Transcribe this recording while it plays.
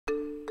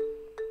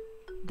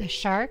The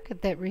shark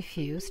that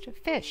refused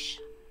fish.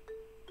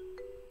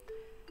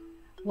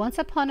 Once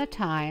upon a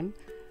time,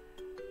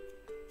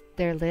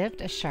 there lived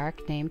a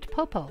shark named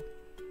Popo.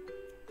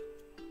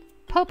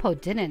 Popo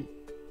didn't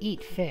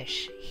eat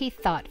fish. He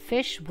thought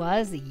fish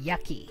was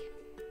yucky.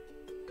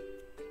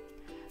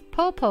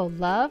 Popo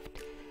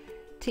loved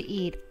to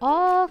eat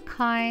all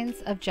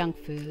kinds of junk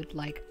food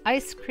like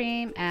ice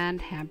cream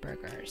and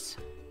hamburgers.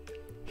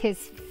 His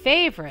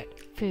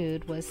favorite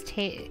food was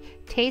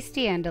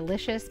tasty and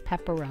delicious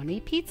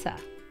pepperoni pizza.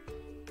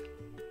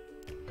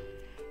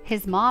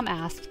 His mom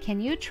asked,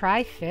 "Can you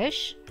try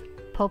fish?"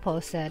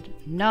 Popo said,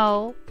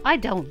 "No, I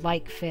don't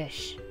like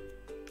fish."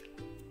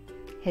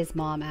 His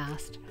mom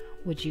asked,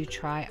 "Would you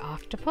try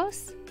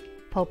octopus?"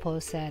 Popo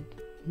said,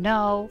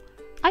 "No,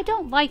 I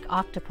don't like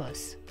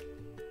octopus."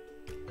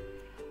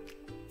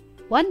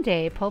 One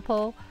day,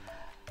 Popo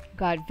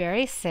got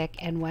very sick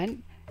and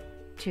went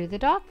to the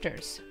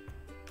doctors.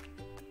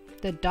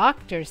 The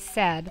doctors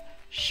said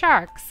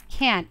sharks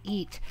can't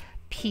eat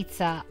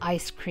pizza,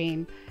 ice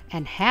cream,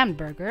 and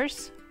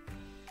hamburgers.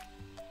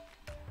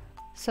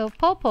 So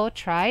Popo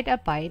tried a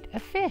bite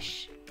of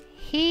fish.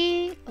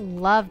 He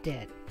loved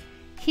it.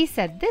 He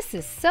said, "This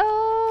is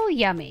so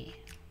yummy."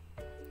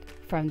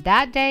 From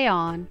that day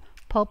on,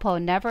 Popo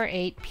never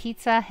ate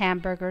pizza,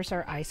 hamburgers,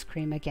 or ice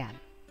cream again.